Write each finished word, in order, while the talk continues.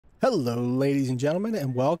Hello, ladies and gentlemen,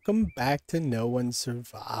 and welcome back to No One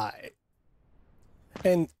Survived.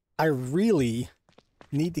 And I really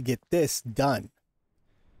need to get this done,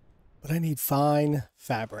 but I need fine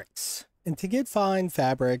fabrics. And to get fine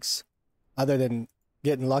fabrics, other than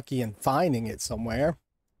getting lucky and finding it somewhere,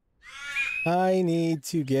 I need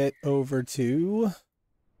to get over to,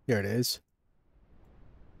 here it is,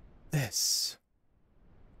 this.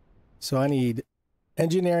 So I need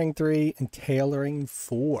Engineering 3 and Tailoring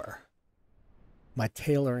 4. My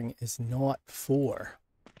tailoring is not 4.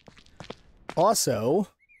 Also,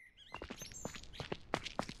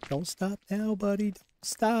 don't stop now, buddy. Don't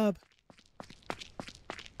stop.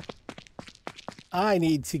 I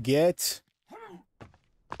need to get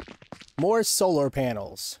more solar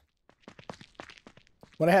panels.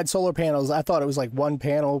 When I had solar panels, I thought it was like one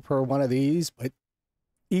panel per one of these, but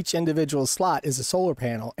each individual slot is a solar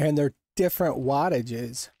panel, and they're different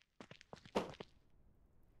wattages.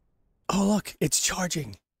 Oh, look, it's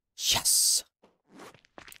charging. Yes.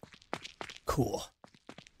 Cool.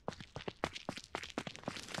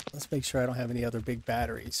 Let's make sure I don't have any other big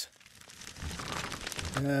batteries.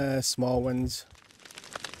 Small ones.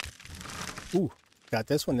 Ooh, got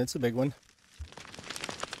this one. It's a big one.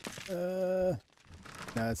 No,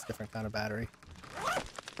 it's a different kind of battery.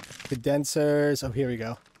 Condensers. Oh, here we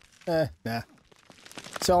go. Nah.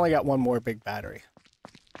 So I only got one more big battery.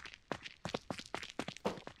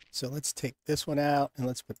 So let's take this one out and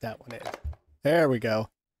let's put that one in. There we go.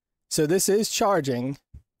 So this is charging.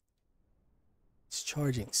 It's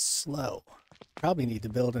charging slow. Probably need to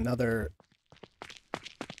build another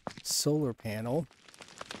solar panel.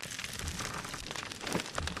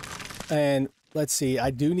 And let's see,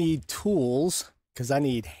 I do need tools because I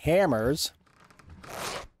need hammers.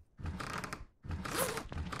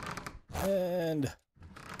 And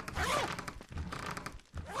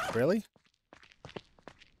really?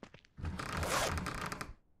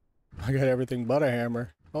 I got everything but a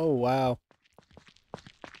hammer. Oh, wow.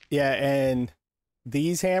 Yeah, and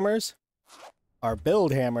these hammers are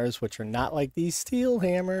build hammers, which are not like these steel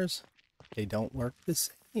hammers. They don't work the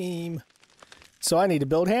same. So I need to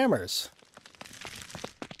build hammers.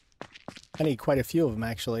 I need quite a few of them,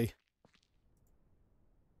 actually.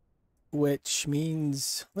 Which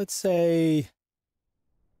means, let's say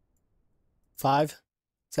 5.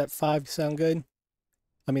 Does that 5 sound good?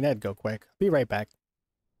 I mean, that'd go quick. Be right back.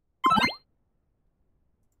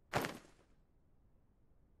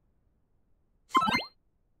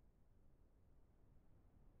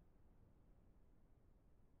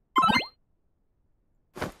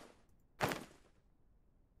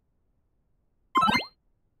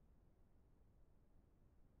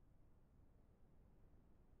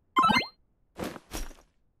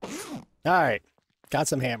 All right, got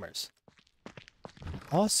some hammers.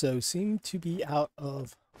 Also seem to be out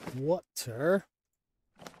of water.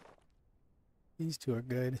 These two are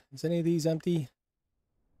good. Is any of these empty?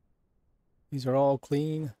 These are all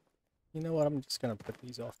clean. You know what? I'm just going to put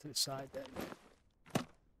these off to the side then.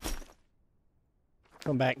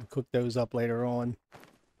 Come back and cook those up later on.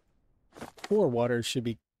 4 waters should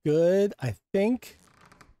be good, I think.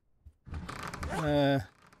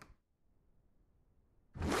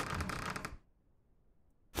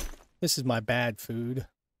 This is my bad food,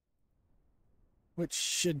 which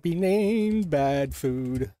should be named bad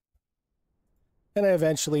food. And I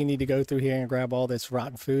eventually need to go through here and grab all this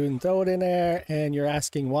rotten food and throw it in there. And you're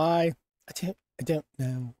asking why? I don't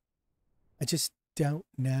know. I just don't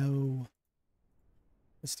know.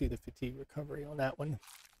 Let's do the fatigue recovery on that one.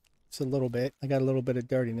 It's a little bit. I got a little bit of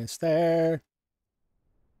dirtiness there.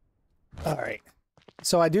 All right.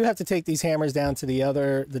 So I do have to take these hammers down to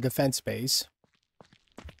the defense base.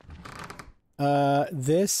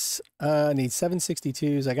 This needs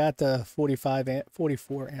 762s. I got the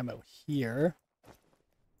 44 ammo here.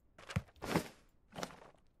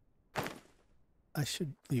 I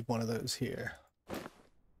should leave one of those here.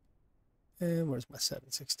 And where's my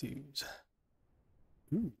 762s?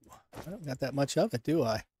 Ooh, I don't got that much of it, do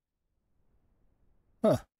I?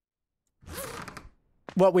 Huh.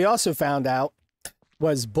 What we also found out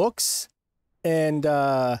was books and, do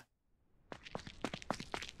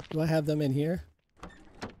I have them in here?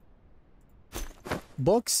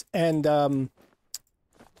 Books and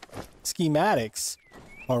schematics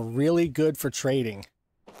are really good for trading.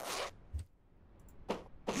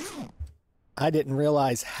 I didn't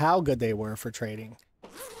realize how good they were for trading.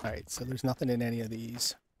 All right, so there's nothing in any of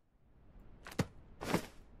these.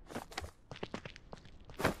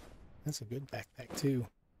 That's a good backpack too.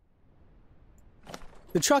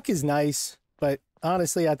 The truck is nice, but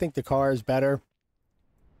honestly, I think the car is better.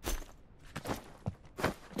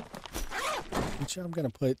 which I'm going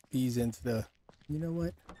to put these into the... You know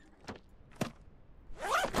what?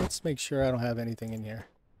 Let's make sure I don't have anything in here.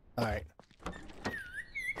 All right.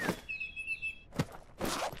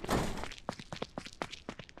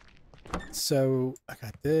 So I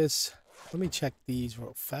got this. Let me check these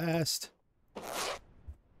real fast.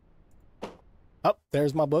 Oh,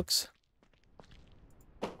 there's my books.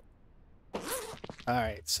 All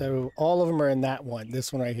right, so all of them are in that one.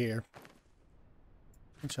 This one right here.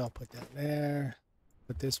 Which I'll put that there.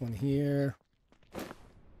 Put this one here.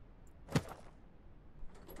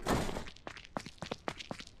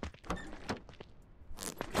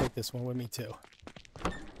 Take this one with me too.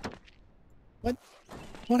 What?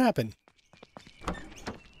 What happened?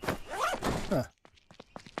 Huh.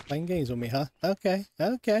 Playing games with me, huh? Okay,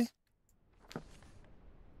 okay.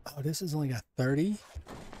 Oh, this has only got 30?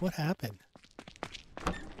 What happened?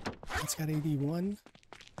 It's got 81.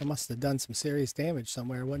 I must have done some serious damage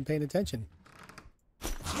somewhere. I wasn't paying attention.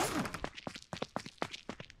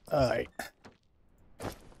 Alright.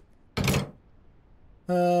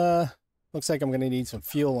 Looks like I'm going to need some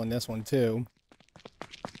fuel on this one too.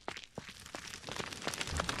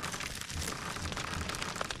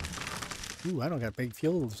 Ooh, I don't got big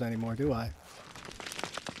fuels anymore, do I?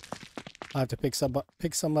 I'll have to pick some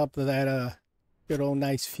up of that good old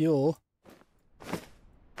nice fuel.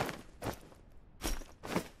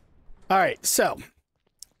 All right, so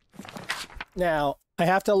now I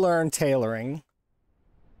have to learn tailoring,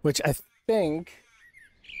 which I think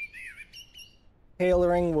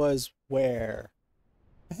tailoring was where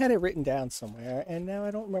I had it written down somewhere, and now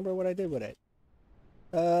I don't remember what I did with it.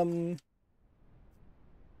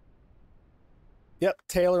 Yep,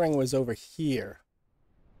 tailoring was over here.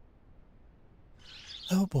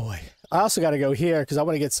 Oh boy. I also got to go here because I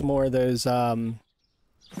want to get some more of those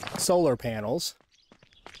solar panels.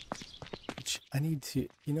 Which I need to,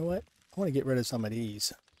 you know what? I want to get rid of some of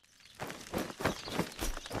these.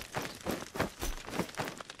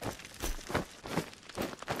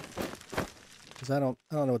 Because I don't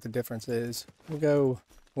know what the difference is. We'll go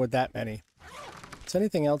with that many. Is there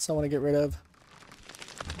anything else I want to get rid of?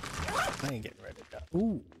 I ain't getting rid of that.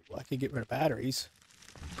 Ooh, I could get rid of batteries.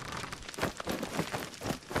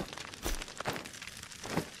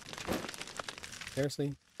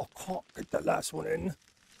 Seriously? I can't get that last one in.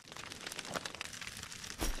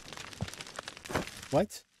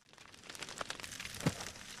 What?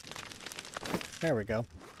 There we go.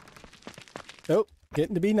 Oh,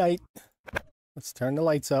 getting to be night. Let's turn the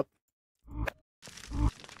lights up.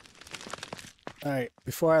 Alright,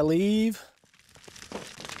 before I leave...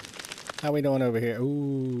 How we doing over here?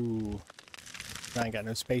 Ooh. I ain't got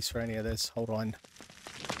no space for any of this. Hold on.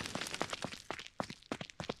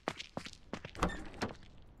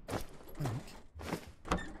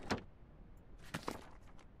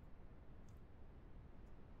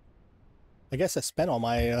 I guess I spent all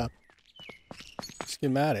my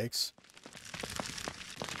schematics.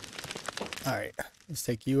 Alright, let's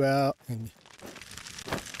take you out and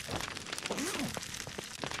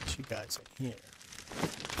put you guys in here.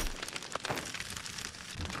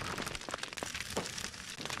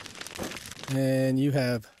 And you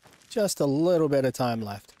have just a little bit of time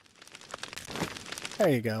left. There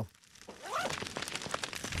you go.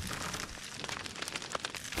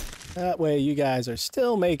 That way you guys are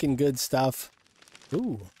still making good stuff.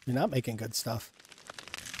 Ooh, you're not making good stuff.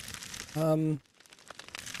 Oh,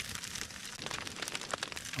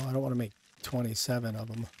 I don't want to make 27 of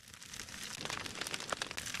them.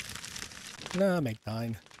 No, I'll make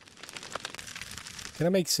 9. Can I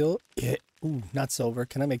make silver? Yeah. Ooh, not silver.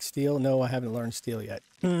 Can I make steel? No, I haven't learned steel yet.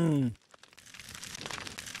 And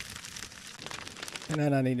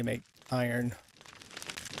then I need to make iron.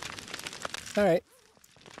 All right.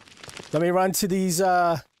 Let me run to these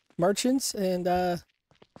merchants and I'll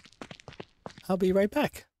be right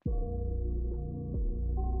back.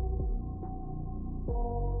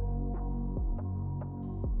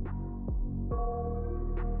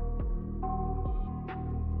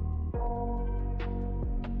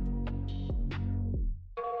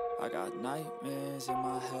 I got nightmares in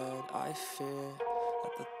my head, I fear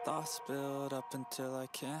that the thoughts build up until I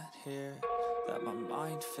can't hear, that my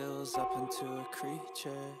mind fills up into a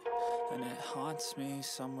creature, and it haunts me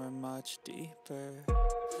somewhere much deeper.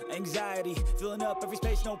 Anxiety, filling up every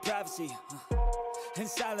space, no privacy, and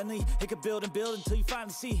silently, it could build and build until you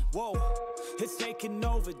finally see, whoa, it's taking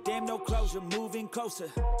over, damn no closure, moving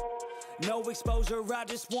closer, no exposure, I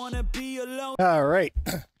just wanna be alone. All right,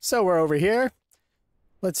 so we're over here.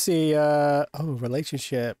 Let's see, oh,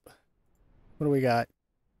 relationship. What do we got?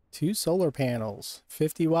 2 solar panels,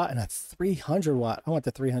 50 watt and a 300 watt. I want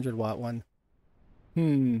the 300 watt one.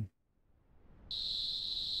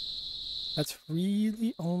 That's really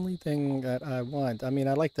the only thing that I want. I mean,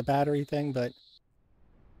 I like the battery thing, but...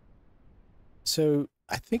 So,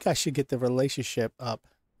 I think I should get the relationship up.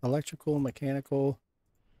 Electrical, mechanical.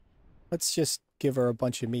 Let's just give her a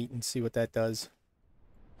bunch of meat and see what that does.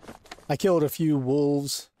 I killed a few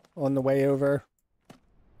wolves on the way over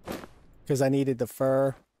because I needed the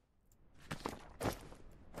fur.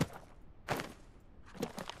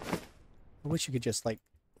 I wish you could just, like,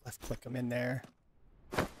 left-click them in there.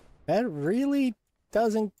 That really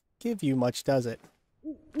doesn't give you much, does it?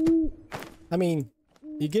 I mean,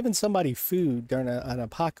 you're giving somebody food during an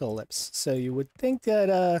apocalypse, so you would think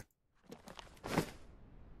that,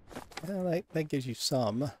 well, that gives you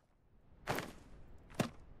some.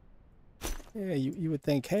 Yeah, you would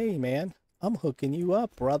think, hey, man, I'm hooking you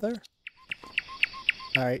up, brother.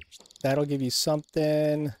 Alright, that'll give you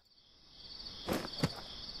something.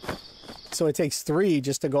 So it takes 3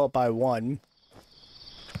 just to go up by 1.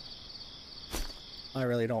 I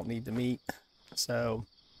really don't need the meat. So,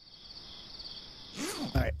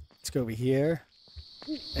 alright, let's go over here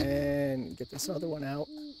and get this other one out.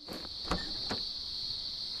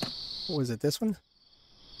 What was it, this one?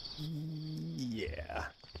 Yeah.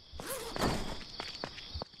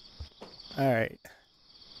 Alright.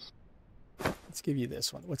 Let's give you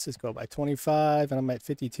this one. What's this go by? 25, and I'm at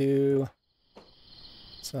 52.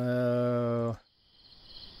 So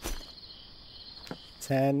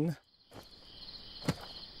 10,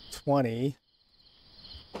 20.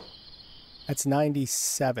 That's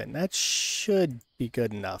 97. That should be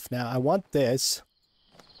good enough. Now I want this.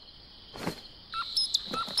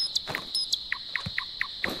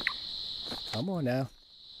 Come on now.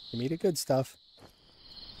 Give me the good stuff.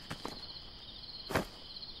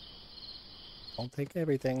 Don't take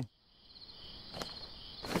everything.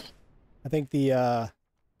 I think the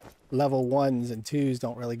level 1s and 2s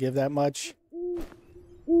don't really give that much.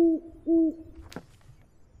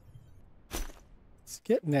 It's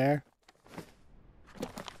getting there.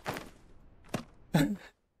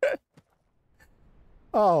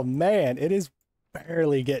 Oh man, it is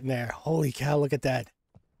barely getting there. Holy cow, look at that.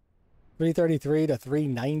 333 to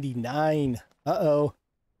 399. Uh-oh.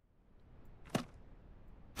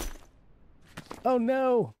 Oh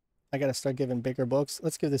no. I gotta start giving bigger books.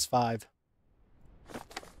 Let's give this 5.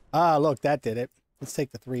 Ah, look, that did it. Let's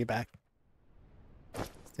take the 3 back.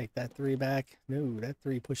 Let's take that 3 back. No, that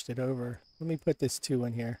 3 pushed it over. Let me put this 2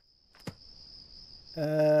 in here.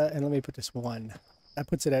 And let me put this 1. That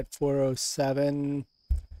puts it at 407.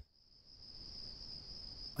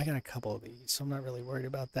 I got a couple of these, so I'm not really worried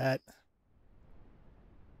about that.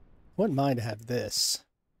 Wouldn't mind to have this.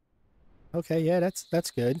 Okay, yeah,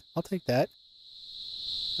 that's good. I'll take that.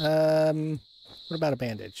 What about a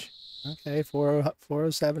bandage? Okay,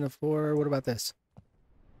 407 to 4. What about this?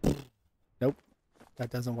 Nope, that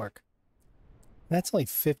doesn't work. That's only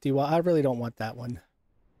 50. Well, I really don't want that one.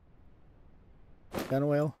 Gun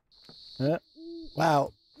oil.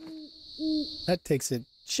 Wow, that takes it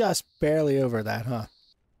just barely over that, huh?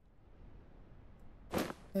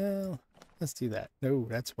 Well, let's do that. No,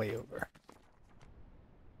 that's way over.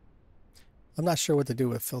 I'm not sure what to do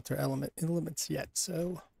with filter elements yet,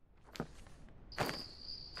 so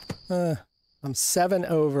I'm 7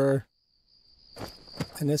 over,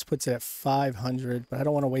 and this puts it at 500, but I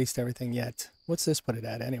don't want to waste everything yet. What's this put it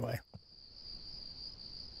at anyway?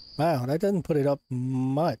 Wow, that doesn't put it up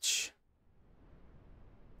much,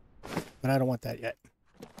 but I don't want that yet.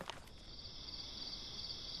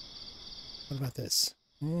 What about this?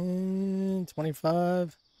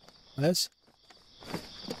 25. This?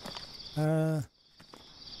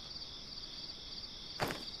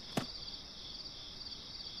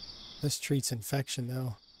 This treats infection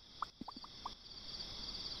though.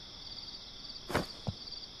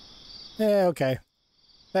 Yeah, okay.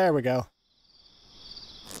 There we go.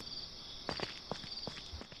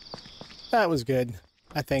 That was good,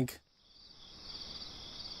 I think.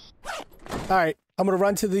 Alright, I'm going to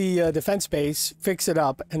run to the defense base, fix it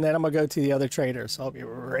up, and then I'm going to go to the other trader, so I'll be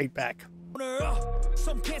right back.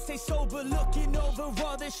 Some can't stay sober, looking over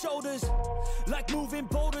all their shoulders, like moving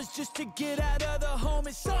boulders just to get out of the home.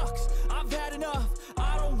 It sucks, I've had enough,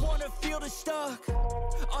 I don't wanna feel the stuck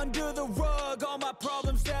under the rug, all my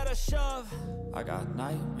problems that I shove. I got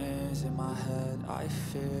nightmares in my head, I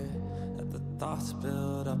fear that the thoughts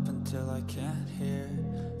build up until I can't hear,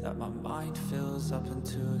 that my mind fills up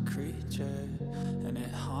into a creature, and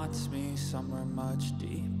it haunts me somewhere much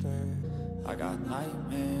deeper. I got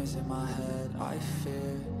nightmares in my head, I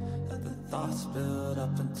fear that the thoughts build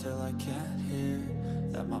up until I can't hear,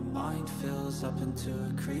 that my mind fills up into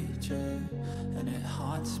a creature, and it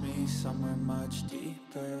haunts me somewhere much deeper.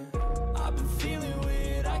 deeper. I've been feeling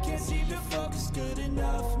weird, I can't seem to focus good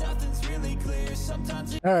enough. Nothing's really clear,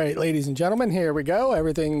 sometimes All right, ladies and gentlemen, here we go.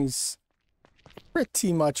 Everything's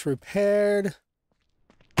pretty much repaired.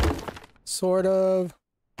 Sort of.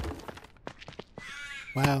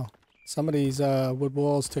 Wow. Some of these wood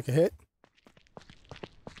walls took a hit.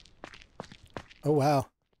 Oh, wow.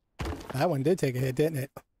 That one did take a hit, didn't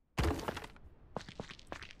it?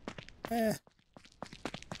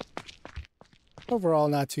 Overall,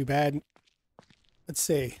 not too bad. Let's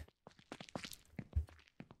see.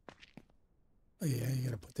 Oh, yeah, you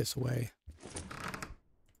gotta put this away.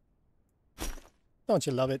 Don't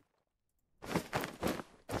you love it?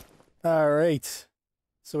 All right.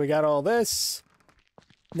 So we got all this.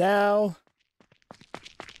 Now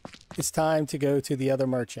it's time to go to the other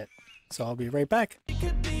merchant. So I'll be right back. it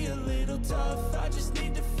could be a little tough. I just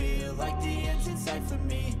need to feel like the end's in sight for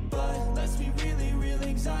me. But let's be really real,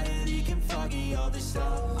 anxiety can foggy all this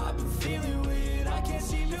stuff. I've been feeling weird, I can't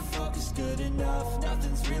seem to focus good enough.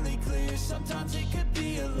 Nothing's really clear, sometimes it could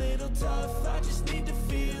be a little tough. I just need to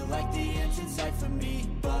feel like the end's in sight for me.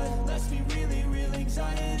 But let's be really real,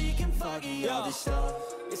 anxiety can foggy all this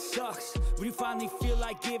stuff. It sucks when you finally feel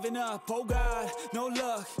like giving up. Oh God, no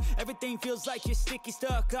luck. Everything feels like you're sticky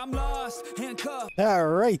stuck. I'm lost, handcuffed. All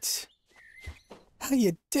right. How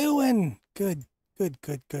you doing? Good, good,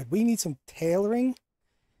 good, good. We need some tailoring.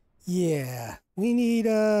 Yeah, we need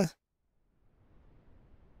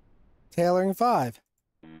tailoring 5.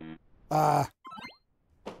 Can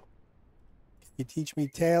you teach me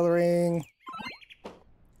tailoring?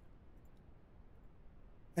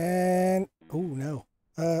 And oh no.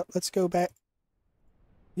 Let's go back.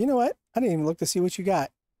 You know what? I didn't even look to see what you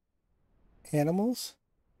got. Animals?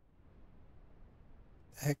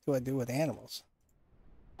 The heck do I do with animals?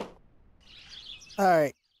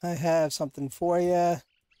 Alright, I have something for you. I'm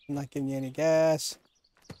not giving you any gas.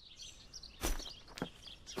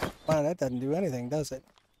 Wow, that doesn't do anything, does it?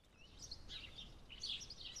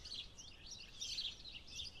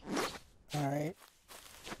 Alright.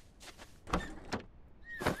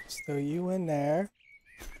 Let's throw you in there.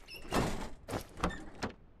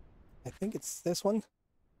 I think it's this one.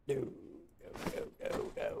 No, no, no,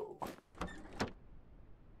 no, no.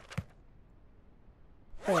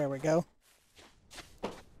 There we go.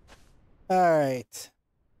 All right.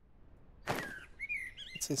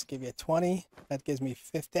 Let's just give you 20. That gives me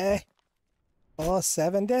 50. Oh,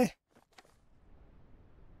 70.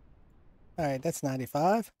 All right, that's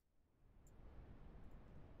 95.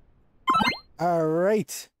 All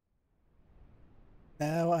right.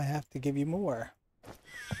 Now I have to give you more.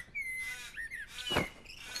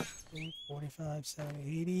 45,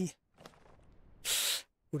 70, 80.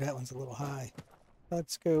 Ooh, that one's a little high.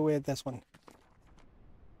 Let's go with this one.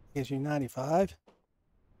 Gives you 95.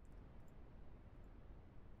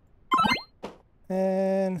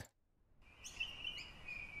 And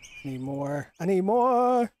I need more. I need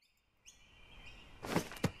more.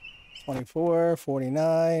 24,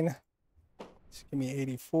 49. Just give me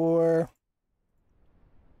 84.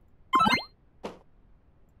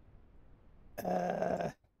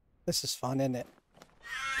 This is fun, isn't it?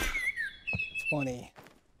 20,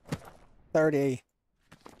 30,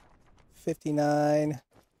 59.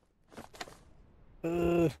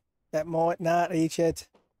 That might not reach it.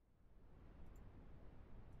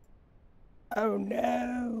 Oh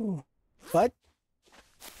no. What?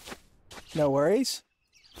 No worries.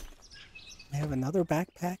 I have another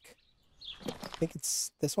backpack. I think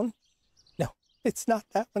it's this one. No, it's not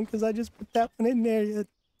that one because I just put that one in there yet.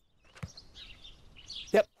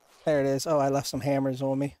 Yep, there it is. Oh, I left some hammers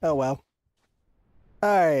on me. Oh well.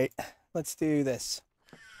 Alright, let's do this.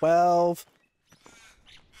 12.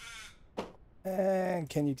 And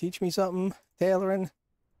can you teach me something? Tailoring?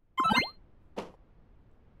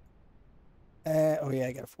 Oh yeah,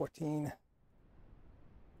 I got a 14.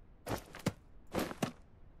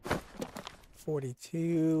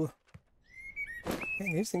 42.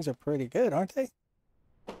 Man, these things are pretty good, aren't they?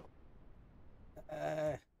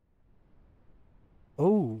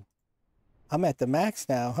 Oh, I'm at the max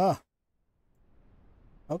now, huh?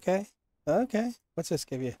 Okay. Okay. What's this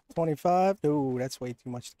give you? 25? Oh, that's way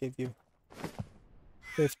too much to give you.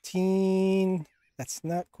 15. That's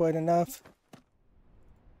not quite enough.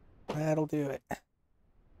 That'll do it.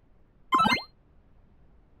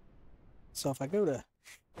 So if I go to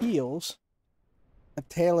heels, the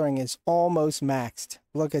tailoring is almost maxed.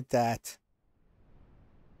 Look at that.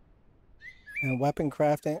 And weapon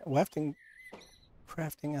crafting, I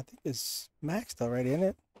think is maxed already, isn't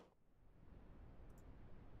it?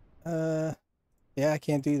 Yeah, I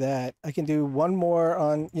can't do that. I can do one more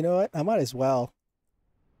on, you know what? I might as well.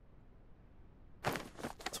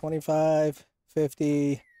 25,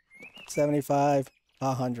 50, 75,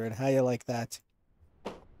 100. How you like that?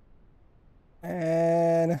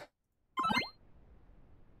 And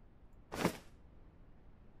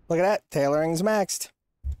look at that. Tailoring's maxed.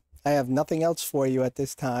 I have nothing else for you at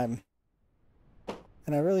this time.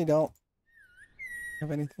 And I really don't have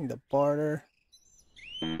anything to barter.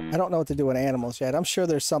 I don't know what to do with animals yet. I'm sure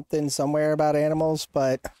there's something somewhere about animals,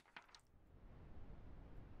 but...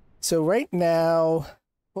 So right now,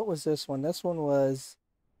 what was this one? This one was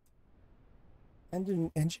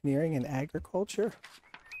engineering and agriculture.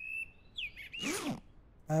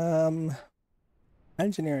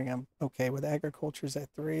 Engineering, I'm okay with. Agriculture's at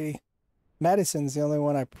 3. Medicine's the only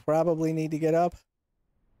one I probably need to get up.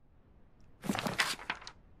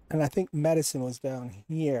 And I think medicine was down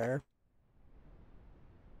here.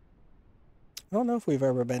 I don't know if we've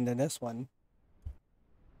ever been to this one.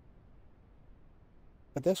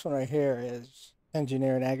 But this one right here is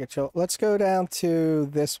engineering and agriculture. Let's go down to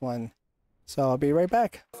this one. So I'll be right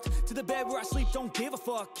back. To the bed where I sleep, don't give a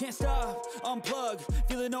fuck. Can't stop, unplug.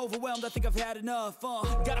 Feeling overwhelmed, I think I've had enough.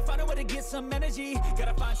 Gotta find a way to get some energy.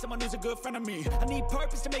 Gotta find someone who's a good friend of me. I need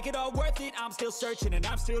purpose to make it all worth it. I'm still searching and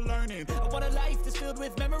I'm still learning. I want a life that's filled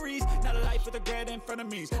with memories, not a life with regret in front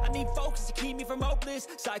of me. I need focus to keep me from hopeless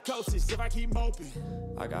psychosis if I keep moping.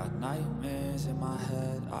 I got nightmares in my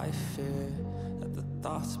head, I fear that the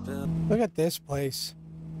thoughts build. Look at this place.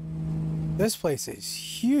 This place is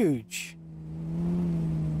huge.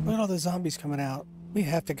 Look at all the zombies coming out. We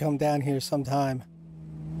have to come down here sometime.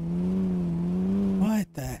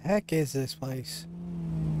 What the heck is this place?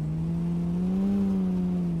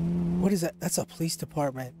 What is that? That's a police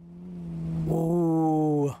department.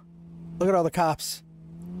 Whoa. Look at all the cops.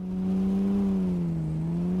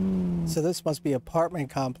 So this must be apartment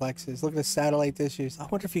complexes. Look at the satellite dishes. I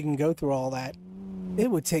wonder if you can go through all that. It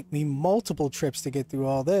would take me multiple trips to get through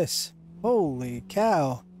all this. Holy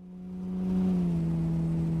cow.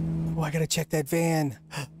 Oh, I gotta check that van.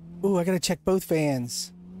 Oh, I gotta check both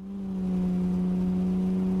vans.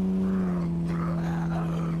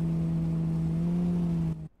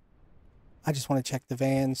 I just want to check the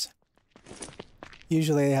vans.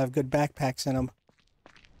 Usually they have good backpacks in them.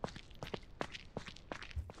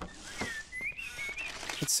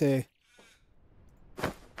 Let's see.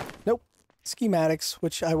 Nope. Schematics,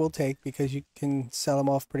 which I will take because you can sell them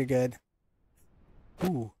off pretty good.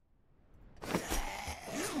 Ooh.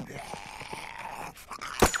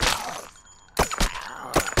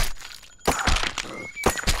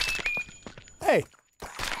 Hey!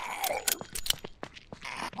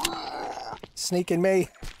 Sneaking me.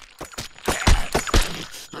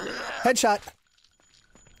 Headshot.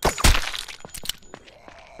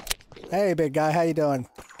 Hey, big guy, how you doing?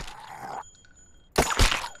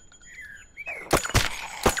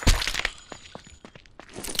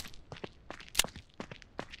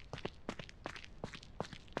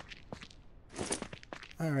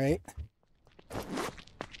 All right.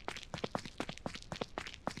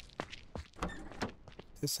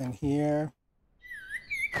 This in here.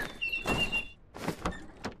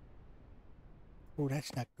 Oh,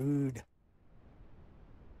 that's not good.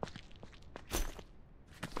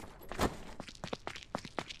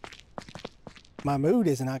 My mood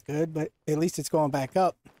is not good, but at least it's going back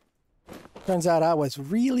up. Turns out I was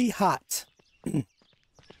really hot. How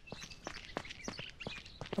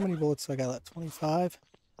many bullets do I got left? 25?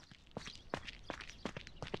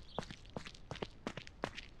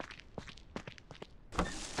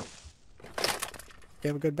 You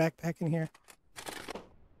have a good backpack in here?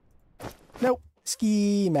 Nope.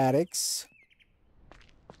 Schematics.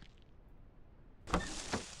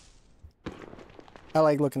 I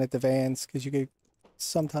like looking at the vans because you could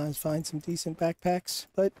sometimes find some decent backpacks,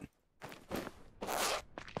 but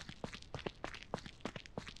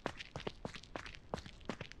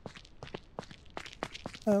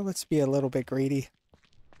let's be a little bit greedy.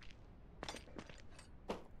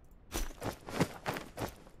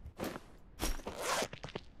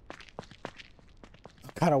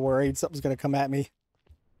 I'm kind of worried something's going to come at me.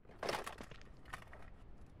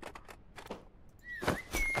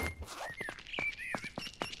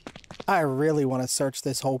 I really want to search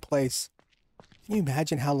this whole place. Can you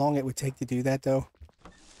imagine how long it would take to do that, though?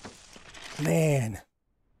 Man.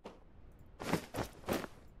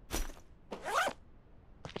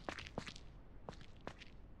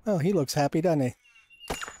 Oh, he looks happy, doesn't he?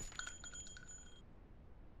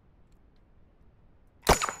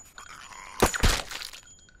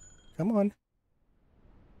 Come on.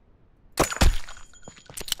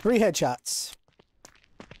 3 headshots.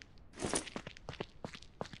 There's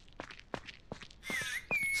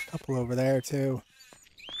a couple over there, too.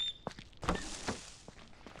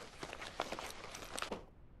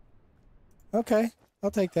 Okay,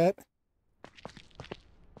 I'll take that.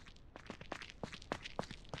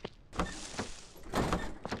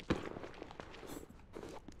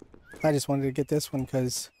 I just wanted to get this one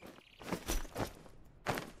because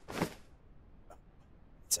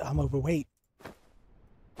I'm overweight.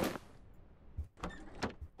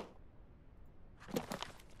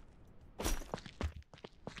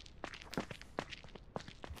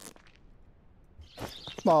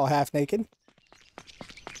 I'm all half naked.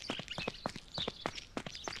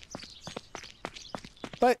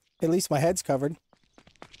 But at least my head's covered.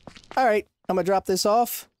 Alright, I'm gonna drop this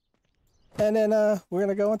off. And then we're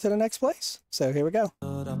gonna go into the next place. So here we go.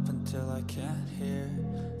 Up until I can't hear,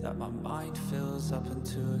 that my mind fills up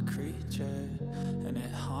into a creature, and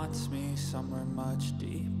it haunts me somewhere much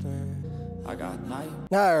deeper. I got night.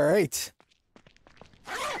 Alright.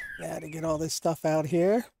 Now to get all this stuff out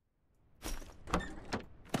here.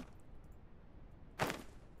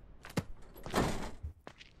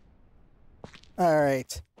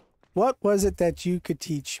 Alright. What was it that you could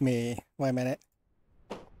teach me? Wait a minute.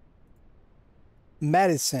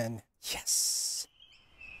 Medicine. Yes.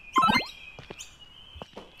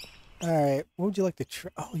 Alright. What would you like to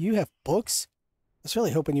try? Oh, you have books? I was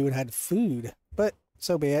really hoping you would have had food. But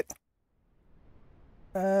so be it.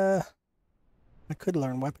 I could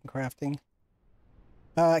learn weapon crafting.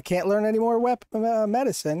 I can't learn any more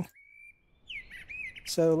medicine.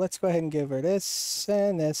 So let's go ahead and give her this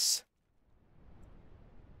and this.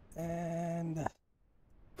 And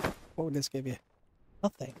what would this give you?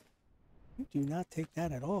 Nothing. You do not take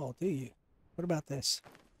that at all, do you? What about this?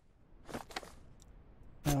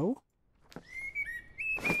 No.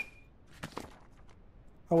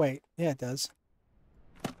 Oh wait, yeah it does.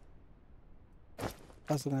 I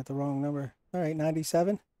was looking at the wrong number. Alright,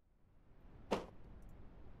 97.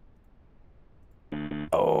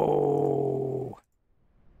 Oh.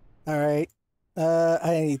 Alright.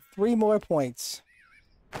 I need 3 more points.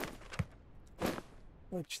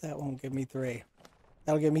 Which that won't give me 3.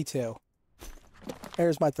 That'll give me 2.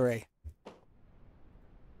 There's my 3.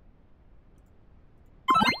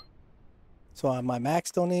 So I'm my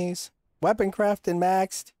maxed on these. Weapon crafting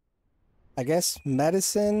maxed. I guess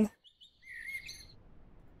medicine.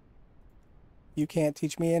 You can't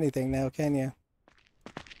teach me anything now, can you?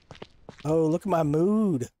 Oh, look at my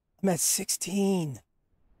mood. I'm at 16.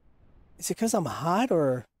 Is it because I'm hot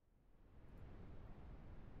or...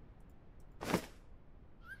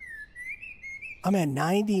 I'm at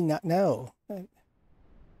 90. No.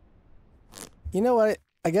 You know what?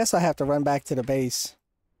 I guess I have to run back to the base.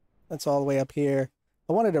 That's all the way up here.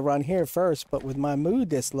 I wanted to run here first, but with my mood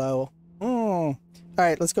this low...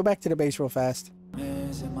 Alright, let's go back to the base real fast.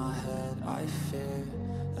 In my head, I fear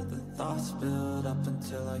that the thoughts build up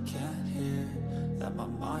until I can't hear, that my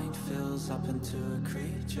mind fills up into a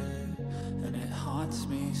creature, and it haunts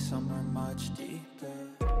me somewhere much deeper.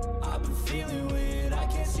 I've been feeling weird, I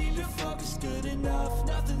can't seem to focus good enough.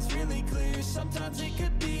 Nothing's really clear, sometimes it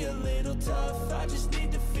could be a little tough. I just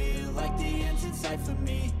need to feel like the end's in sight for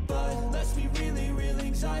me, but let's be really real,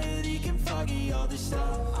 anxiety can foggy all this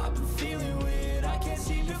stuff. I've been feeling weird, I can't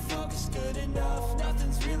seem to focus good enough.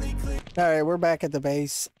 Nothing's really clear. Alright, we're back at the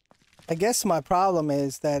base. I guess my problem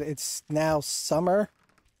is that it's now summer,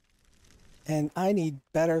 and I need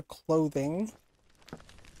better clothing.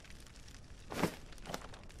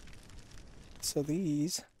 So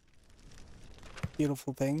these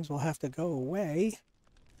beautiful things will have to go away.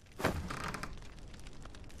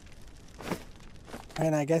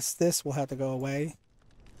 And I guess this will have to go away.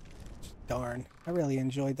 Darn, I really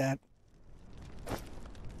enjoyed that.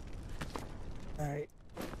 Alright.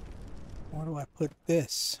 Where do I put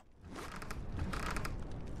this?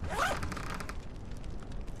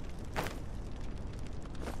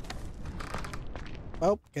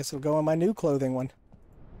 Oh, guess it'll go on my new clothing one.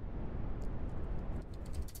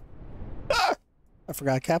 I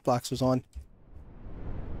forgot cap locks was on.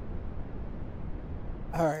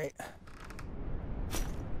 Alright.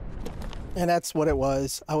 And that's what it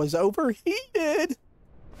was. I was overheated!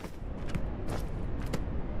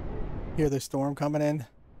 Hear the storm coming in.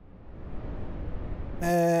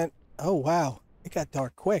 And, oh wow. It got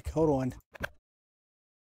dark quick. Hold on.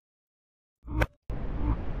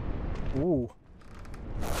 Ooh.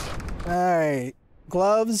 Alright.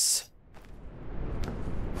 Gloves.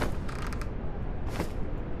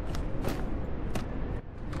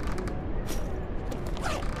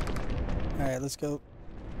 Alright, let's go.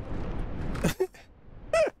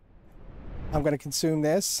 I'm gonna consume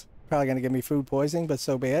this. Probably gonna give me food poisoning, but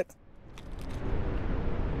so be it.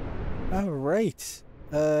 Alright.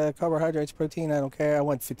 Carbohydrates, protein, I don't care. I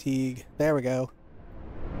want fatigue. There we go.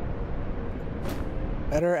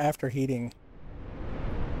 Better after heating.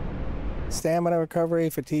 Stamina recovery,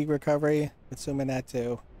 fatigue recovery. Assuming that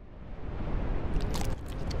too.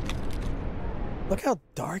 Look how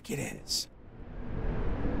dark it is.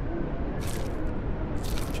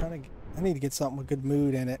 I need to get something with good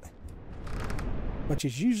mood in it. Which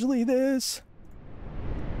is usually this.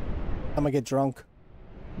 I'm gonna get drunk.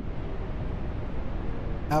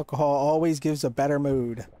 Alcohol always gives a better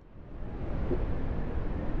mood.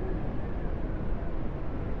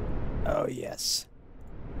 Oh, yes.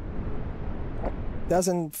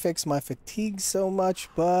 Doesn't fix my fatigue so much,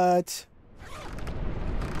 but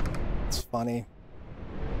it's funny.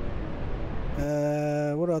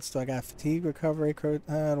 What else do I got? Fatigue, recovery, I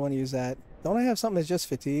don't want to use that. Don't I have something that's just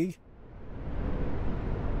fatigue?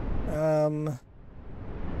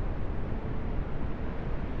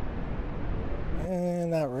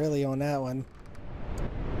 Not really on that one.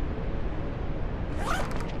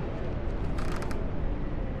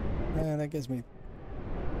 That gives me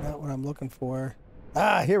not what I'm looking for.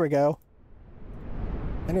 Ah, here we go.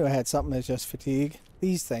 I knew I had something that's just fatigue.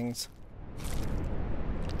 These things.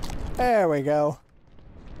 There we go.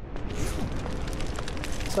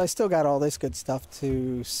 So I still got all this good stuff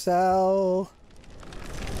to sell.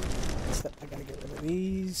 Except I gotta get rid of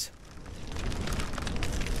these.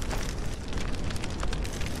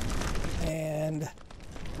 And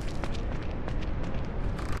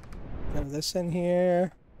throw this in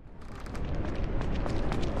here.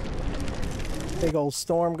 Big old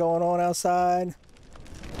storm going on outside.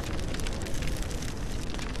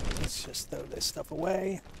 Let's just throw this stuff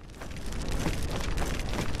away.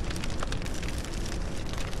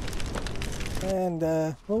 And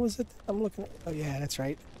what was it I'm looking at? Oh yeah, that's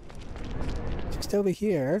right. Just over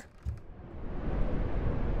here.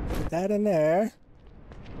 Put that in there.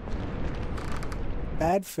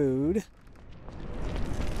 Bad food.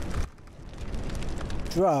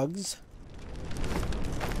 Drugs.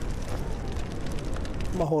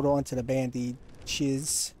 I'm gonna hold on to the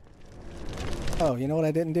bandages. Oh, you know what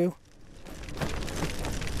I didn't do?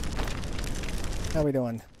 How we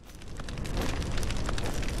doing?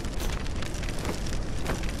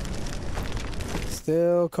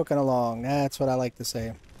 Still cooking along. That's what I like to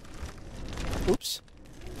say. Oops.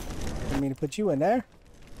 Didn't mean to put you in there.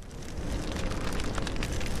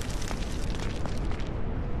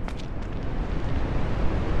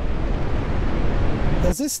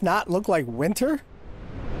 Does this not look like winter?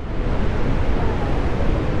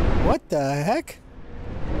 What the heck?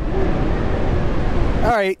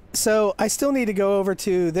 Alright, so I still need to go over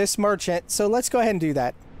to this merchant, so let's go ahead and do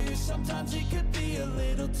that. Sometimes it could be a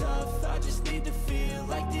little tough. I just need to feel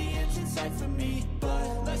like the end's in sight for me.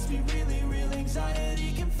 But let's be really real,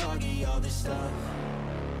 anxiety can foggy all this stuff.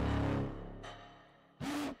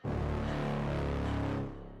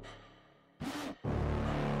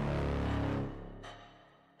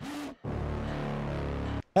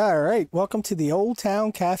 Alright, welcome to the Old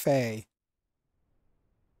Town Cafe.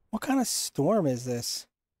 What kind of storm is this?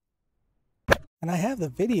 And I have the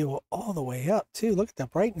video all the way up too. Look at the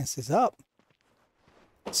brightness is up.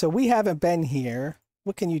 So we haven't been here.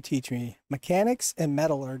 What can you teach me? Mechanics and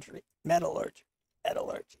metallurgy. Metallurgy.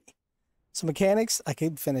 So mechanics, I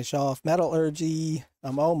could finish off. Metallurgy,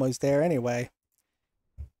 I'm almost there anyway.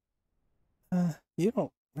 You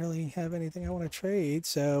don't really have anything I want to trade,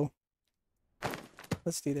 so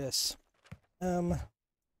let's do this.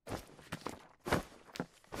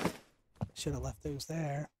 Should have left those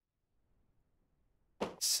there.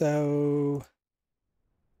 So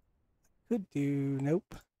could do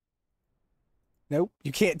nope. Nope,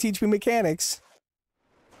 you can't teach me mechanics.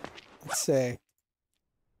 Let's see.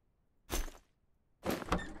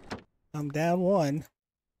 I'm down one.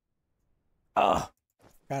 Oh,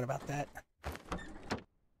 forgot about that.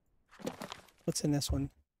 What's in this one?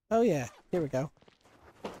 Oh yeah, here we go.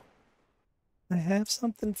 I have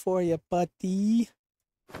something for you, buddy.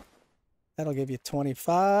 That'll give you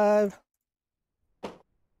 25.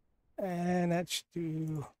 And that should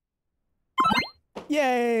do...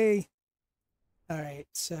 Yay! Alright,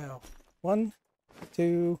 so 1,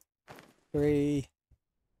 2, 3.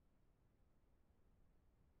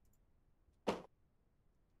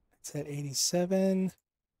 It's at 87.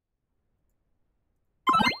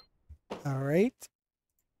 Alright.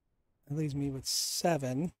 That leaves me with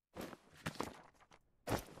 7.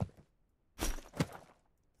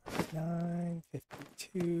 9,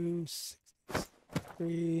 52,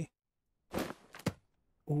 63.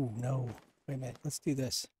 Oh, no. Wait a minute. Let's do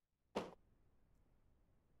this.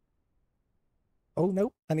 Oh,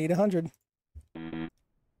 nope. I need 100.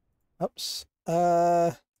 Oops.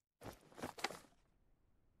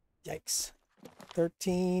 Yikes.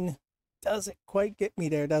 13. Doesn't quite get me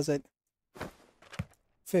there, does it?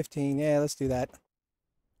 15. Yeah, let's do that.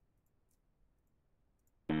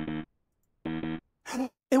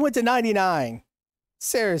 It went to 99.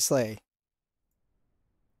 Seriously.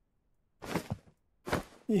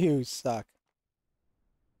 You suck.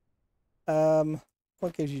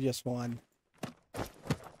 What gives you just one?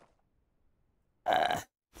 Let's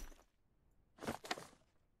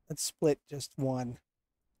split just one.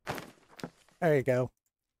 There you go.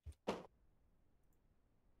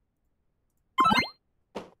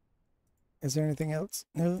 Is there anything else?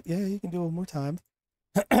 No, yeah, you can do it one more time.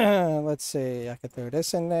 Let's see. I could throw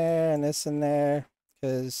this in there and this in there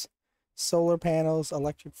because solar panels,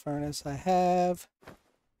 electric furnace I have.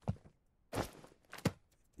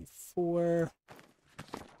 54,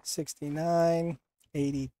 69,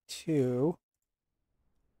 82.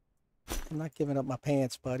 I'm not giving up my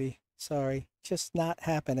pants, buddy. Sorry. Just not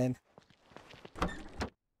happening.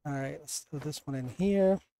 All right, let's throw this one in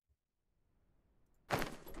here.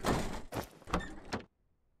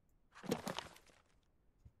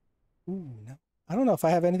 Ooh, no. I don't know if I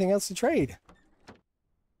have anything else to trade.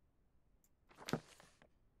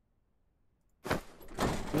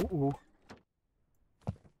 Ooh.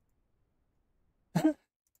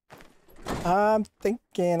 I'm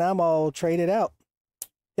thinking I'm all traded out.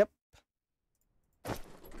 Yep.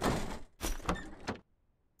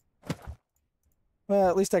 Well,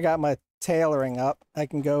 at least I got my tailoring up. I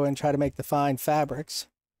can go and try to make the fine fabrics.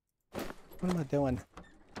 What am I doing?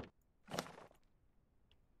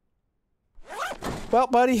 Well,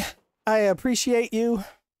 buddy, I appreciate you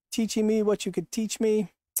teaching me what you could teach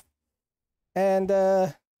me. And,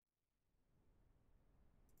 what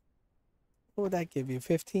would that give you?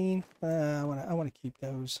 15? I want to keep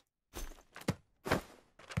those.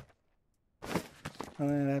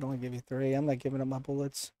 And I'd only give you 3. I'm not giving up my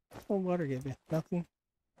bullets. What will water give you? Nothing?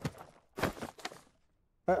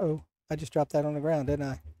 Uh-oh. I just dropped that on the ground, didn't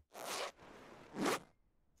I?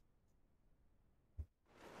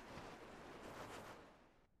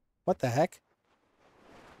 What the heck?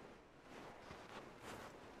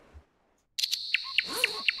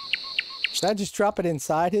 Did I just drop it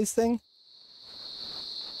inside his thing?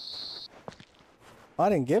 I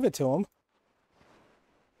didn't give it to him.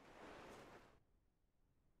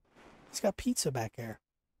 He's got pizza back there.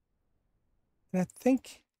 And I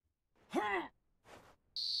think...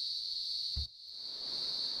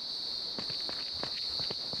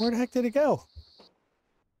 Where the heck did it go?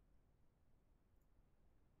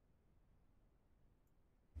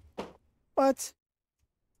 What?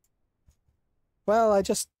 Well, I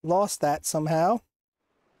just lost that somehow.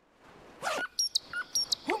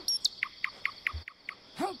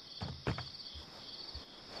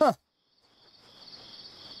 Huh.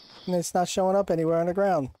 And it's not showing up anywhere on the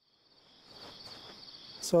ground.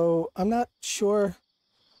 So, I'm not sure.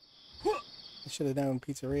 I should have known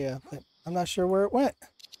pizzeria, but I'm not sure where it went.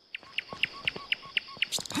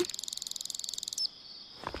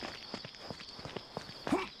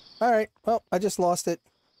 Alright, well, I just lost it.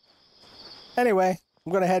 Anyway,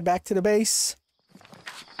 I'm going to head back to the base.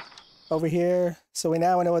 Over here. So we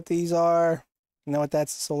now know what these are. You know what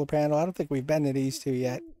that's a solar panel. I don't think we've been to these two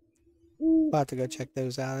yet. We'll have to go check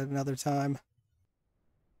those out at another time.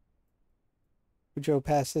 We drove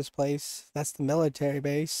past this place. That's the military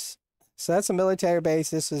base. So that's a military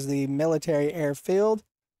base. This is the military airfield.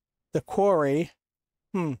 The quarry.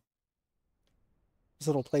 This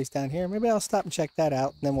little place down here. Maybe I'll stop and check that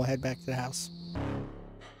out, and then we'll head back to the house.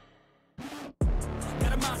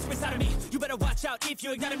 Got a monster inside of me. You better watch out if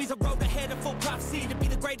your enemy's a road ahead of full prophecy to be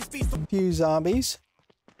the greatest beast. Few zombies.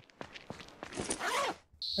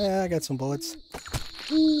 Yeah, I got some bullets.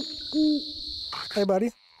 Hey,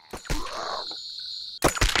 buddy.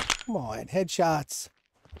 Come on, headshots.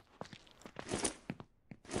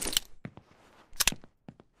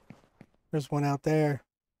 There's one out there.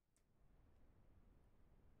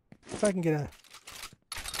 If I can get a...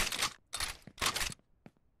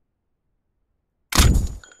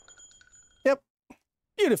 Yep.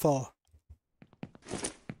 Beautiful.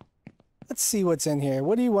 Let's see what's in here.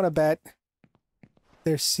 What do you want to bet?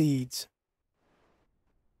 There's seeds.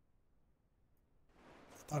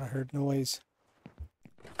 I thought I heard noise.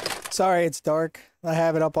 Sorry, it's dark. I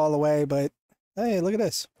have it up all the way, but hey, look at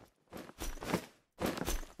this.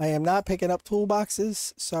 I am not picking up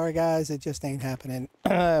toolboxes. Sorry, guys. It just ain't happening.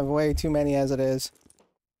 I have way too many as it is.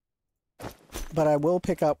 But I will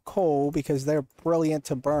pick up coal because they're brilliant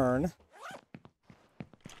to burn.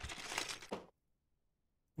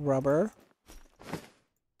 Rubber.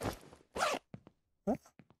 Oh,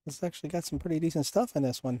 this actually got some pretty decent stuff in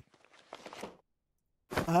this one.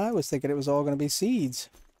 I was thinking it was all going to be seeds.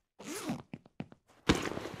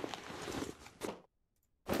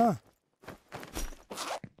 Huh.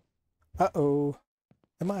 Uh-oh.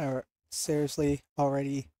 Am I seriously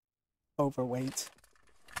already overweight?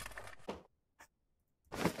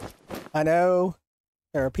 I know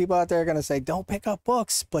there are people out there going to say, don't pick up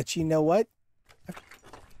books, but you know what?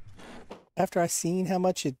 After I seen how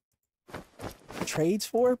much it trades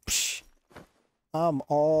for, psh, I'm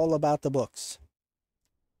all about the books.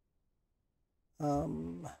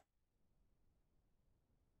 What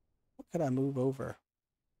could I move over?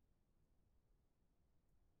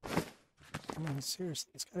 I mean,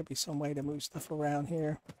 seriously, there's got to be some way to move stuff around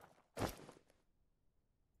here.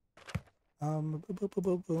 Boom, boom, boom,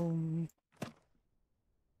 boom, boom.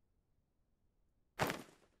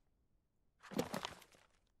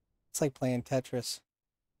 It's like playing Tetris.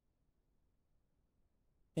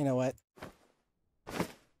 You know what?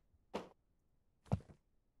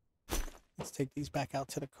 Let's take these back out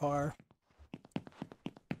to the car.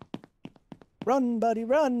 Run, buddy,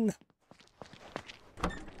 run!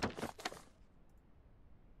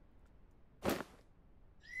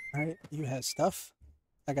 Alright, you have stuff.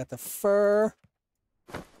 I got the fur.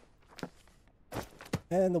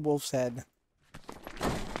 And the wolf's head.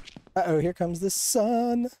 Uh-oh, here comes the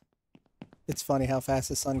sun. It's funny how fast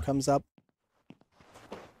the sun comes up.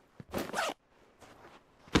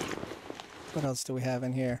 What else do we have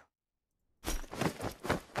in here?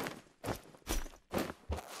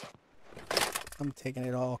 I'm taking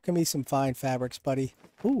it all. Give me some fine fabrics, buddy.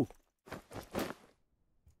 Ooh.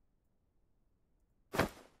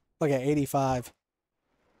 Look at 85.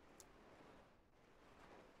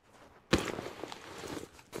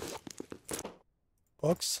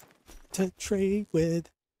 Books to trade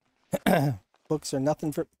with. Books are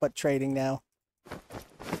nothing but trading now.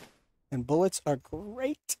 And bullets are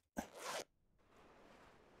great.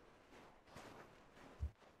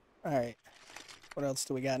 Alright. What else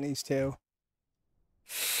do we got in these two?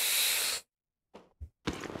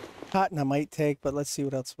 Cotton I might take, but let's see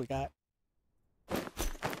what else we got.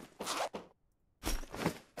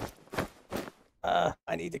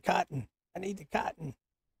 I need the cotton. I need the cotton.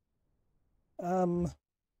 I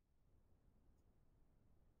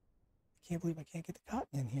can't believe I can't get the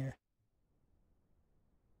cotton in here.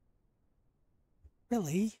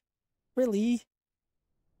 Really? Really?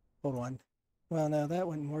 Hold on. Well, no, that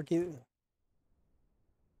wouldn't work either.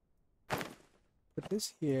 Put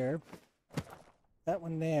this here. That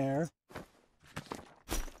one there.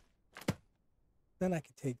 Then I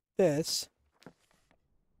could take this.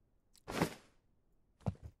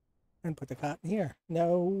 And put the cotton here.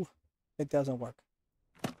 No, it doesn't work.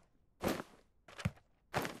 It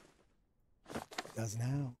does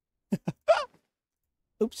now.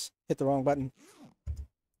 Oops, hit the wrong button.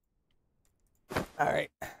 Alright.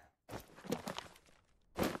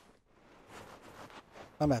 I'm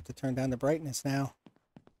gonna have to turn down the brightness now.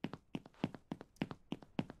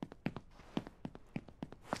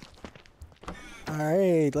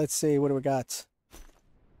 Alright, let's see, what do we got?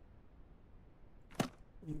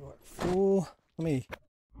 You are a fool. Let me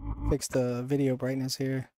fix the video brightness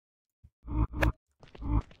here.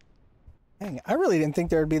 Dang, I really didn't think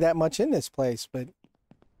there would be that much in this place, but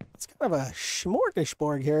it's kind of a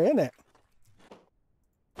smorgasbord here, isn't it?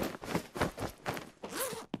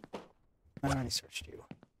 I already searched you.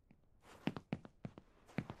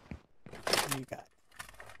 What do you got?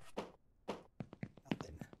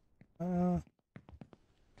 Nothing.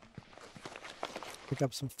 Pick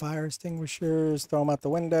up some fire extinguishers, throw them out the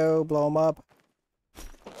window, blow them up.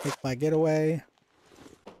 Take my getaway.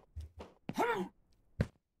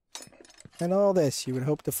 And all this, you would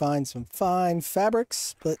hope to find some fine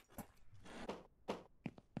fabrics, but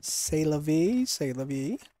c'est la vie, c'est la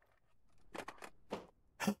vie.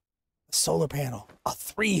 A solar panel, a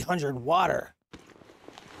 300 water.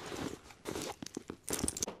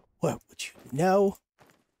 What would you know?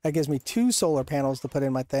 That gives me 2 solar panels to put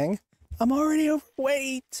in my thing. I'm already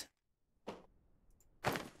overweight.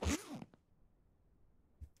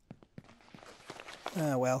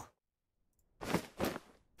 Ah, well.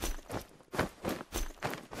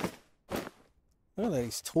 Look at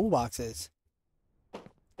these toolboxes.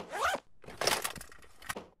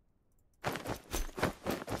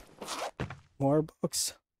 More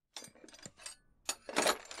books.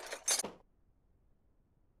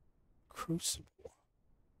 Crucible.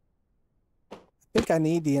 I think I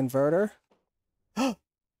need the inverter.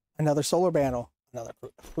 Another solar panel. Another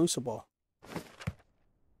crucible.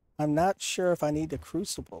 I'm not sure if I need the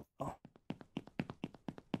crucible. Oh.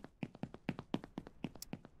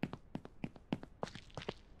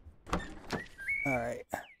 All right.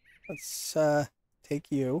 Let's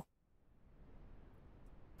take you.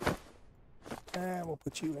 And we'll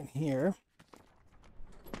put you in here.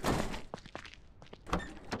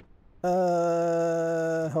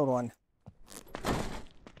 Hold on.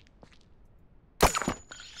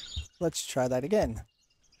 Let's try that again.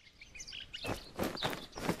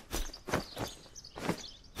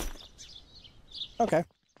 Okay.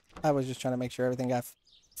 I was just trying to make sure everything got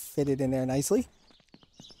fitted in there nicely.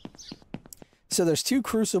 So there's 2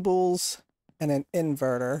 crucibles and an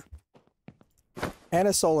inverter and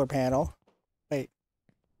a solar panel. Wait,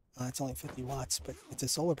 it's only 50 watts, but it's a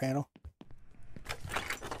solar panel.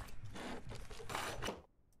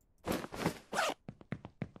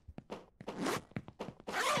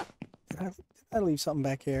 Did I leave something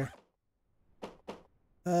back here?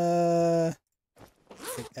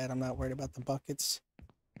 Take that. I'm not worried about the buckets.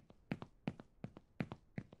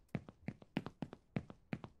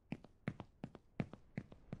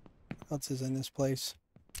 What else is in this place?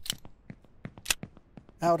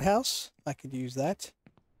 Outhouse. I could use that.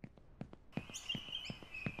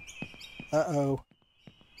 Uh-oh.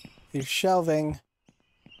 There's shelving.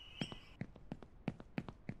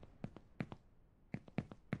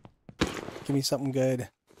 Give me something good.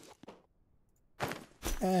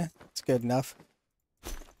 It's good enough.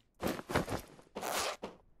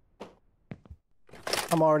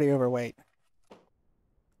 I'm already overweight.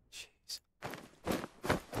 Jeez.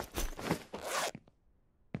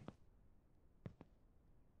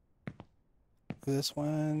 This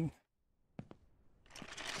one.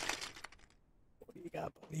 What do you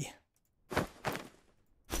got, buddy?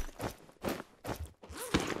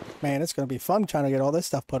 Man, it's going to be fun trying to get all this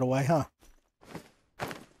stuff put away, huh?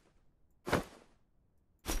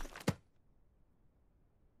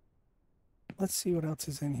 Let's see what else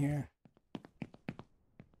is in here.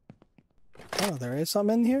 Oh, there is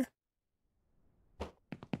some in here?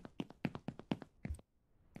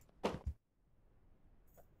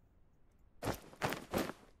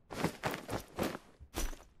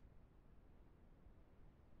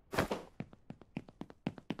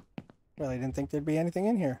 Really didn't think there'd be anything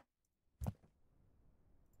in here.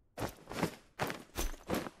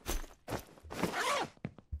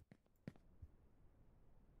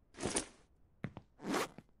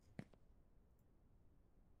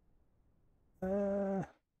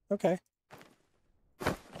 Okay.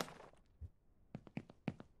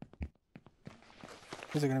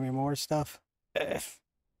 Is there gonna be more stuff?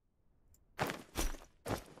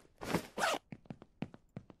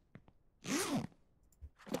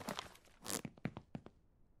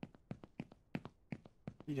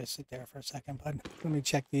 You just sit there for a second, bud. Let me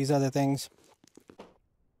check these other things.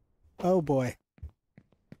 Oh boy.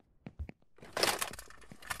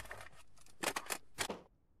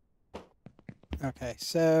 Okay,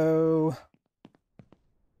 so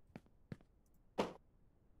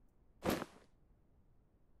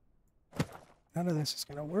none of this is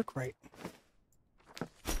going to work right.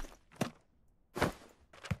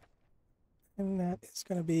 And that is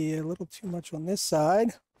going to be a little too much on this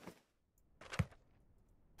side.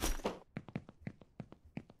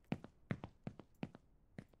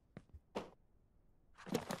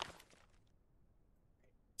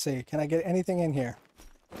 Let's see, can I get anything in here?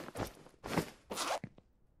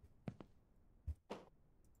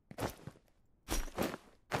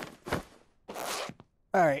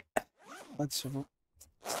 All right, let's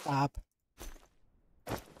stop.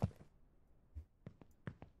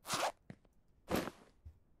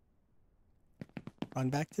 Run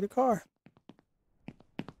back to the car.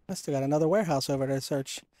 I still got another warehouse over there to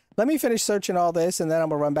search. Let me finish searching all this, and then I'm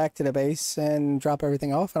gonna run back to the base and drop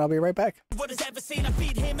everything off, and I'll be right back. What has ever seen? I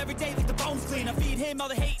feed him every day like the bones clean. I feed him all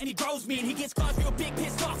the hate and he grows me. And he gets claws real big,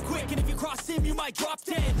 pissed off quick. And if you cross him, you might drop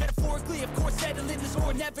dead. Metaphorically, of course, settling the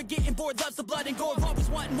score. Never getting bored, loves the blood and gore. Always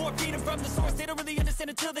wanting more, freedom from the source. They don't really understand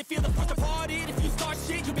until they feel the force to part it. If you start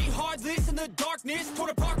shit, you'll be heartless in the darkness. Torn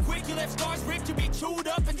apart quick, you left scars ripped. You'll be chewed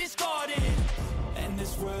up and discarded. And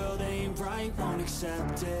this world ain't right, won't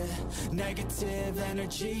accept it. Negative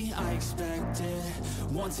energy, I expect it.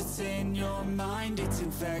 Once it's in your mind, it's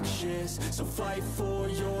infectious. So fight for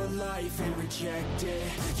your life and reject it.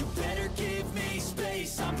 You better give me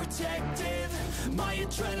space, I'm protective. My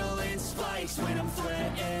adrenaline spikes when I'm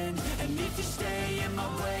threatened. And if you stay in my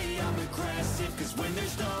way, I'm aggressive. Cause when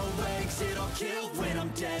there's no exit, I'll kill when I'm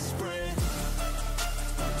desperate.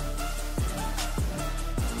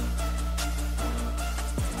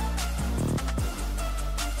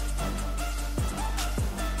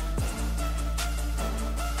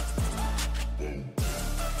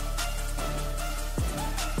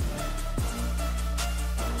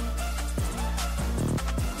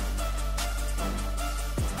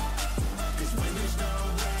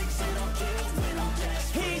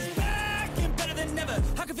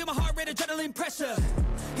 Adrenaline pressure.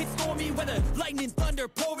 It's stormy weather, lightning, thunder,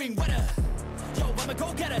 pouring weather. Yo, I'm a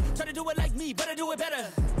go-getter, try to do it like me, but I do it better.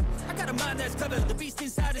 I got a mind that's clever, the beast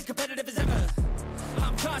inside is competitive as ever.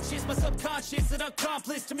 I'm conscious, my subconscious, an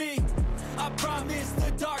accomplice to me. I promise the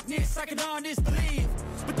darkness, I can honest believe.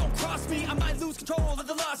 But don't cross me, I might lose control of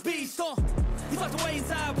the lost beast. He's locked away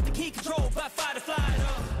inside with the key control by fight or flight.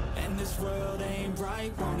 And this world ain't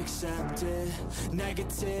right, won't accept it.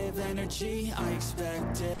 Negative energy, I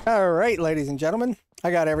expect it. All right, ladies and gentlemen,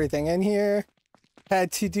 I got everything in here.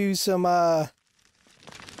 Had to do some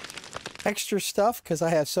extra stuff because I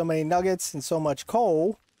have so many nuggets and so much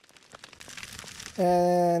coal.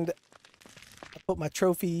 And I put my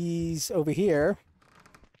trophies over here.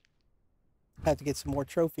 Had to get some more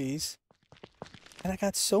trophies. And I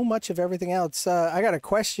got so much of everything else. I got a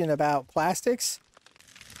question about plastics.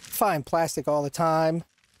 Find plastic all the time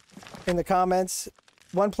in the comments.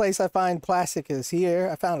 One place I find plastic is here.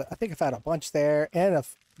 I think I found a bunch there and a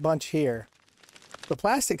bunch here. The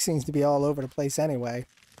plastic seems to be all over the place anyway.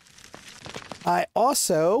 I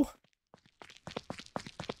also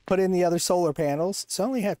put in the other solar panels, so I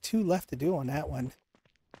only have 2 left to do on that one.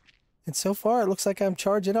 And so far, it looks like I'm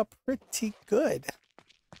charging up pretty good.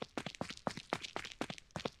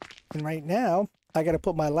 And right now, I got to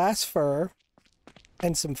put my last fur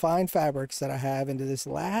and some fine fabrics that I have into this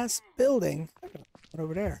last building. Right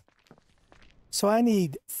over there. So I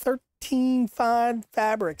need 13 fine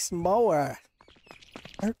fabrics more.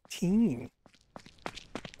 13.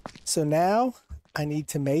 So now I need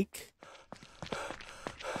to make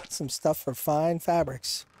some stuff for fine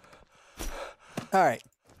fabrics. All right,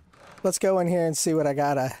 let's go in here and see what I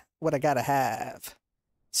gotta have.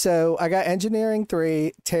 So I got engineering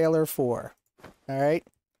 3, tailor 4. All right.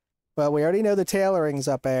 Well, we already know the tailoring's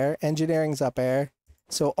up there, engineering's up there.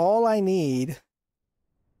 So all I need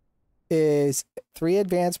is 3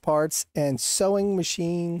 advanced parts and sewing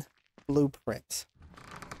machine blueprint,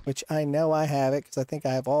 which I know I have it because I think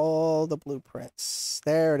I have all the blueprints.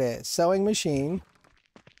 There it is, sewing machine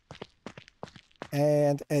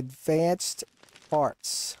and advanced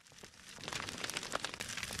parts.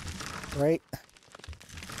 Right?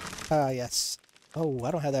 Yes. Oh,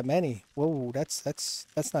 I don't have that many. Whoa, that's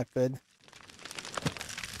not good.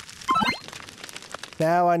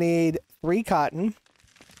 Now I need 3 cotton.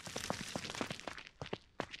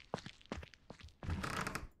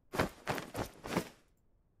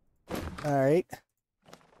 All right.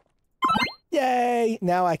 Yay!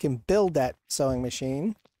 Now I can build that sewing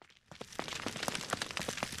machine.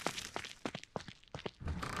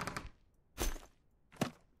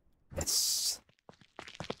 Yes.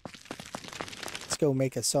 Let's go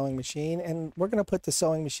make a sewing machine, and we're going to put the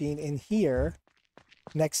sewing machine in here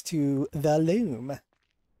next to the loom.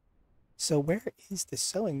 So where is the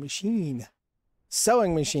sewing machine?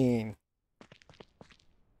 Sewing machine.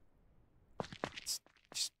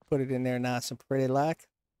 Just put it in there nice and pretty like.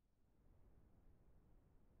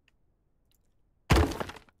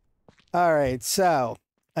 All right, so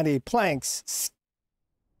I need planks,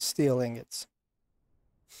 steel ingots.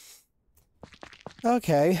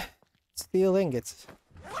 Okay, steel ingots.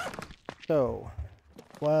 So,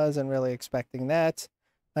 wasn't really expecting that.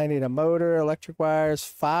 I need a motor, electric wires,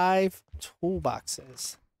 5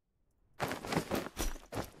 toolboxes.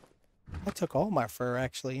 I took all my fur,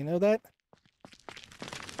 actually. You know that?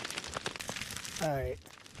 All right.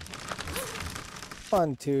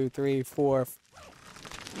 1, 2, 3, 4.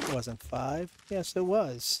 It wasn't 5. Yes, it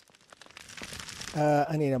was.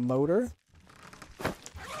 I need a motor.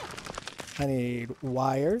 I need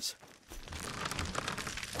wires.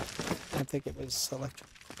 I think it was electric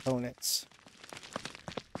components.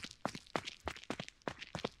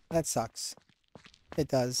 That sucks. It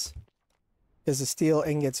does. Because the steel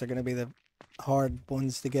ingots are going to be the hard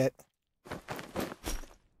ones to get.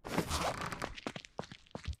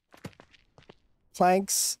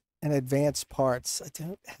 Planks and advanced parts. I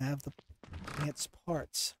don't have the advanced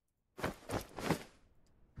parts.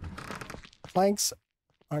 Planks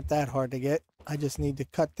aren't that hard to get. I just need to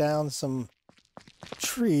cut down some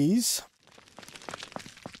trees.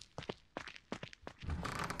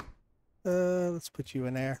 Let's put you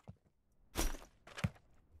in there.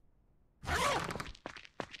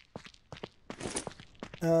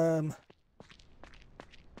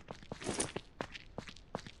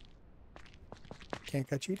 Can't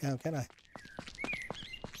cut you down, can I?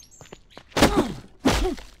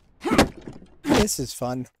 This is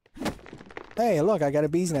fun. Hey, look, I got a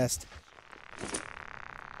bee's nest.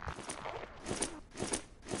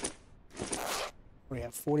 We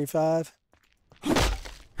have 45.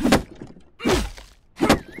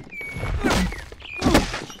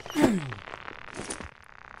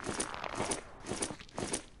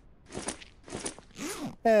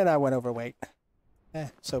 And I went overweight.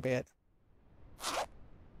 So be it.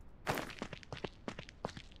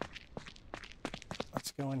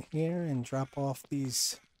 Let's go in here and drop off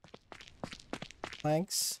these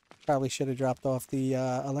planks. Probably should have dropped off the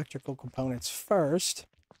electrical components first.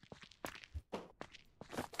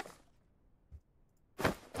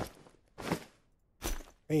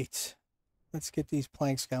 Great. Let's get these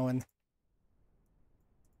planks going.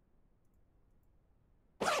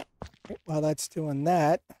 While that's doing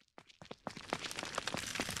that,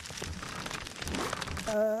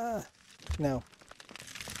 no.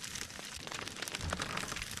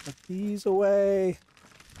 Put these away.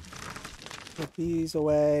 Put these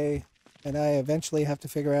away. And I eventually have to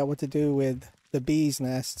figure out what to do with the bees'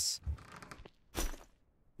 nests.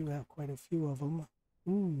 You have quite a few of them.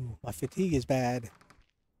 Ooh, my fatigue is bad.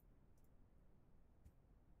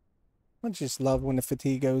 I just love when the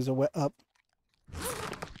fatigue goes up.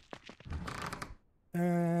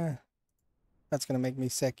 That's gonna make me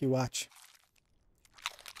sick, you watch.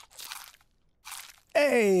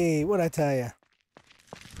 Hey, what'd I tell you?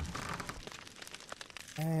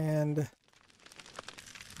 And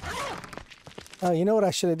oh, you know what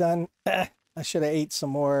I should have done? I should have ate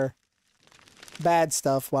some more bad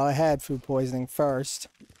stuff while I had food poisoning first.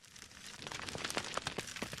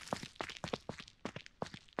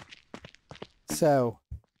 So,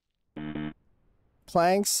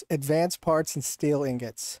 planks, advanced parts, and steel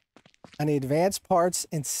ingots. I need advanced parts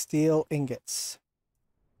and steel ingots.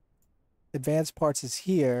 Advanced parts is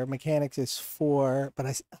here. Mechanics is 4,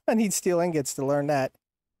 but I need steel ingots to learn that.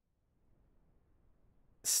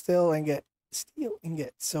 Steel ingot.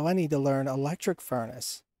 So I need to learn electric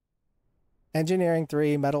furnace. Engineering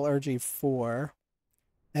 3, metallurgy 4.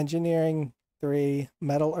 Engineering 3,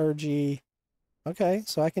 metallurgy. Okay,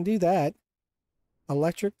 so I can do that.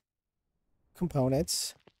 Electric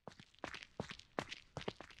components.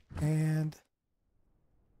 And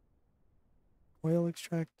oil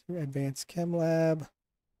extractor, advanced chem lab.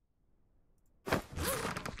 All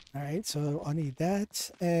right, so I need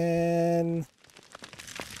that. And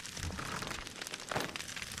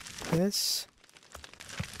this.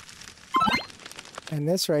 And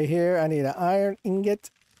this right here, I need an iron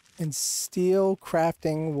ingot and steel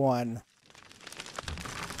crafting 1.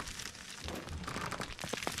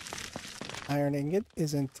 Iron ingot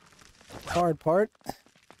isn't hard part.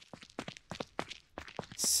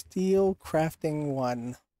 Steel crafting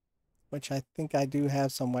 1, which I think I do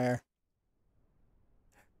have somewhere.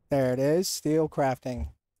 There it is, steel crafting.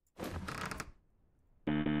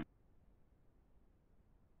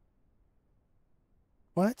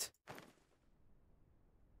 What?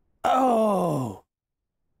 Oh!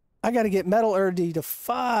 I gotta get metallurgy to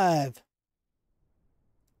 5.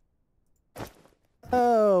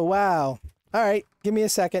 Oh, wow. All right, give me a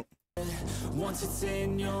second. Once it's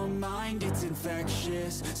in your mind, it's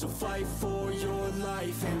infectious. So fight for your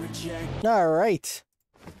life and reject. All right.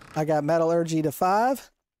 I got metallurgy to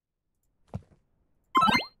 5.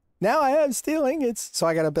 Now I have steel ingots, so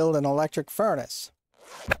I got to build an electric furnace.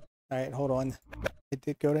 All right, hold on. It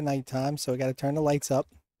did go to nighttime, so I got to turn the lights up.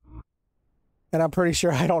 And I'm pretty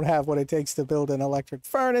sure I don't have what it takes to build an electric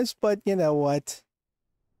furnace, but you know what?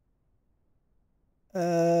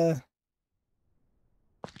 We'll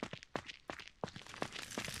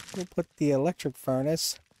put the electric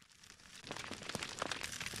furnace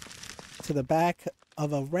to the back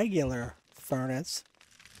of a regular furnace.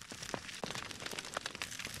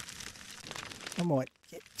 Come on,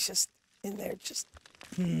 get just in there, just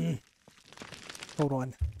hold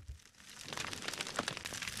on.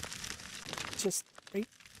 Just wait.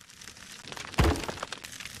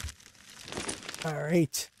 All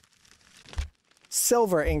right.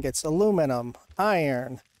 Silver ingots, aluminum,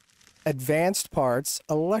 iron, advanced parts,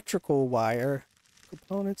 electrical wire,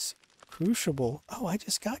 components, crucible. Oh, I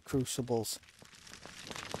just got crucibles.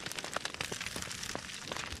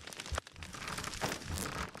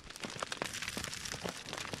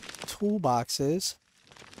 Toolboxes.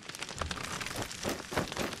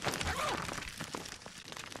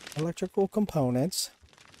 Electrical components.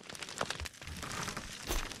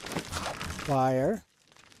 Wire.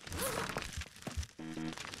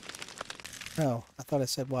 Oh, I thought I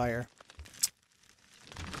said wire.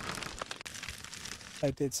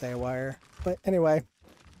 I did say wire. But anyway.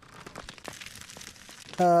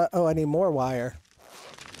 Oh, I need more wire.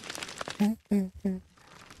 Pay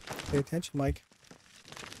attention, Mike.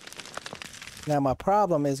 Now my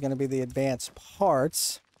problem is going to be the advanced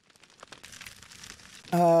parts.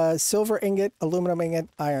 Silver ingot, aluminum ingot,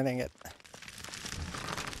 iron ingot.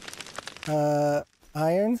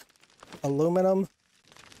 Iron, aluminum,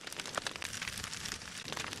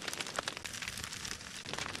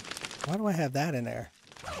 Why do I have that in there?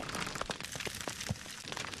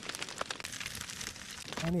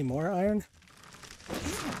 I need more iron?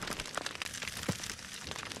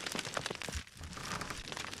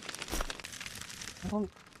 I don't...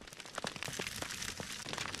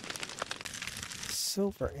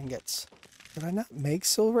 Silver ingots. Did I not make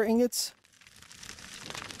silver ingots?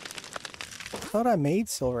 I thought I made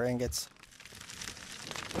silver ingots.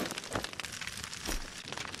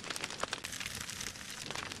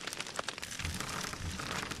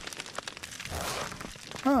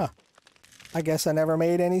 Huh. I guess I never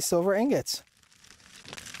made any silver ingots.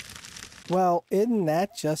 Well, isn't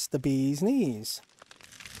that just the bee's knees?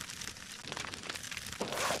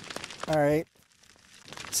 Alright.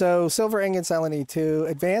 So, silver ingots I only need 2.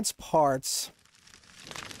 Advanced parts,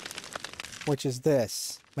 which is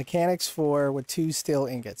this. Mechanics 4 with 2 steel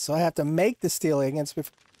ingots. So I have to make the steel ingots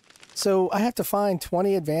before... So I have to find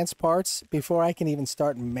 20 advanced parts before I can even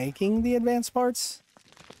start making the advanced parts?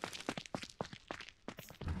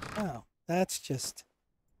 Wow, that's just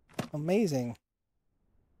amazing.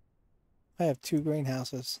 I have 2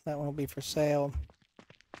 greenhouses. That one will be for sale.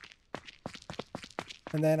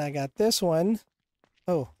 And then I got this one.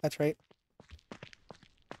 Oh, that's right.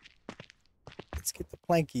 Let's get the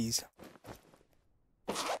plankies.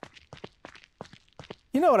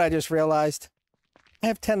 You know what I just realized? I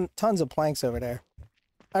have tons of planks over there.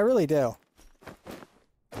 I really do.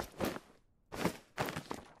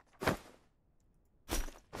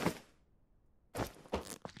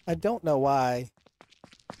 I don't know why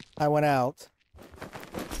I went out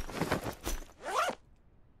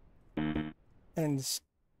and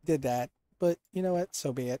did that, but you know what?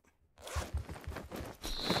 So be it.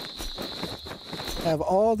 I have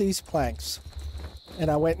all these planks,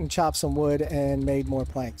 and I went and chopped some wood and made more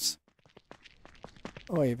planks.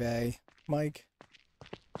 Oy vey, Mike.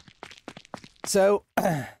 So,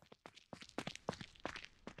 I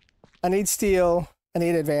need steel, I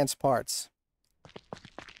need advanced parts.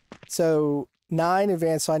 So, 9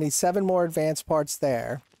 advanced, so I need 7 more advanced parts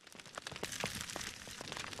there.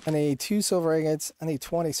 I need 2 silver ingots, I need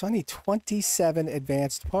 20, so I need 27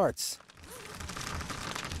 advanced parts.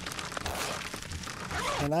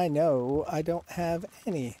 And I know I don't have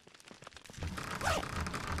any.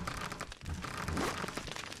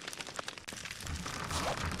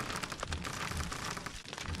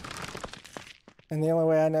 And the only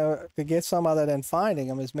way I know to get some other than finding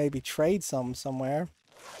them is maybe trade some somewhere.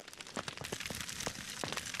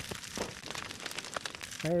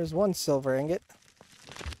 There's 1 silver ingot.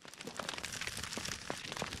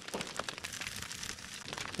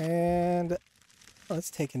 And oh,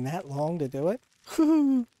 it's taking that long to do it. Why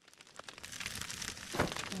don't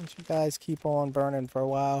you guys keep on burning for a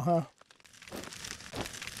while, huh?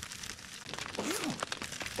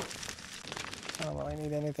 I don't really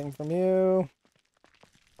need anything from you.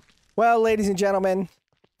 Well, ladies and gentlemen,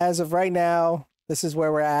 as of right now, this is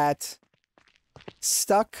where we're at.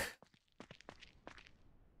 Stuck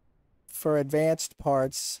for advanced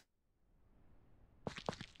parts.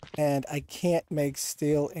 And I can't make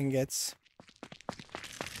steel ingots.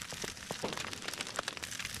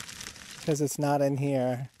 Because it's not in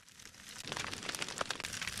here.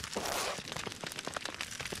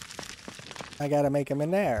 I gotta make them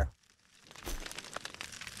in there.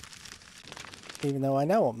 Even though I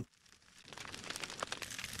know them.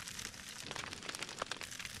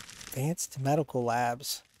 Advanced medical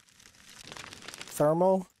labs.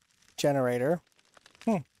 Thermal generator.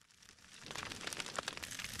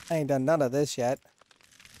 I ain't done none of this yet.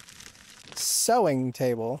 Sewing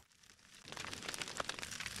table.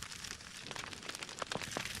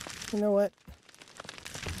 You know what?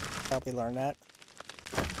 Probably learn that.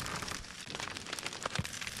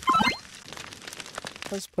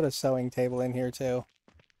 Let's put a sewing table in here too.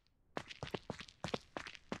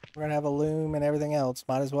 We're gonna have a loom and everything else.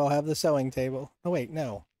 Might as well have the sewing table. Oh wait,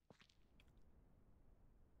 no.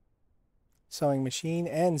 Sewing machine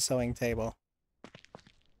and sewing table.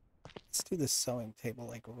 Let's do the sewing table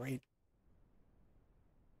like right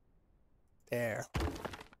there.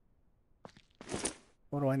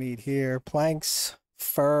 What do I need here? Planks,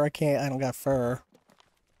 fur. I don't got fur.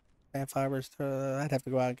 Plant fibers. I'd have to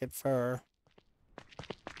go out and get fur.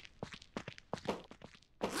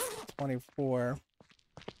 24.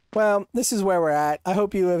 Well, this is where we're at. I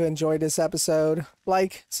hope you have enjoyed this episode.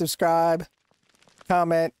 Like, subscribe,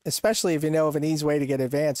 comment, especially if you know of an easy way to get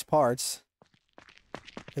advanced parts.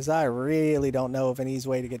 Because I really don't know of an easy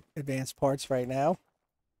way to get advanced parts right now.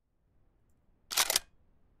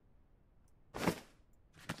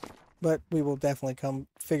 But we will definitely come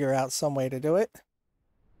figure out some way to do it.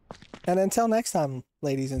 And until next time,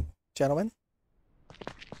 ladies and gentlemen,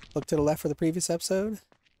 Look to the left for the previous episode.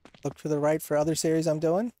 Look to the right for other series I'm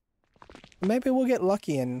doing. Maybe we'll get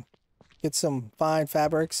lucky and get some fine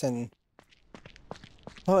fabrics and...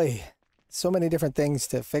 Boy, so many different things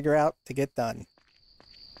to figure out to get done.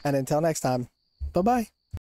 And until next time, bye-bye.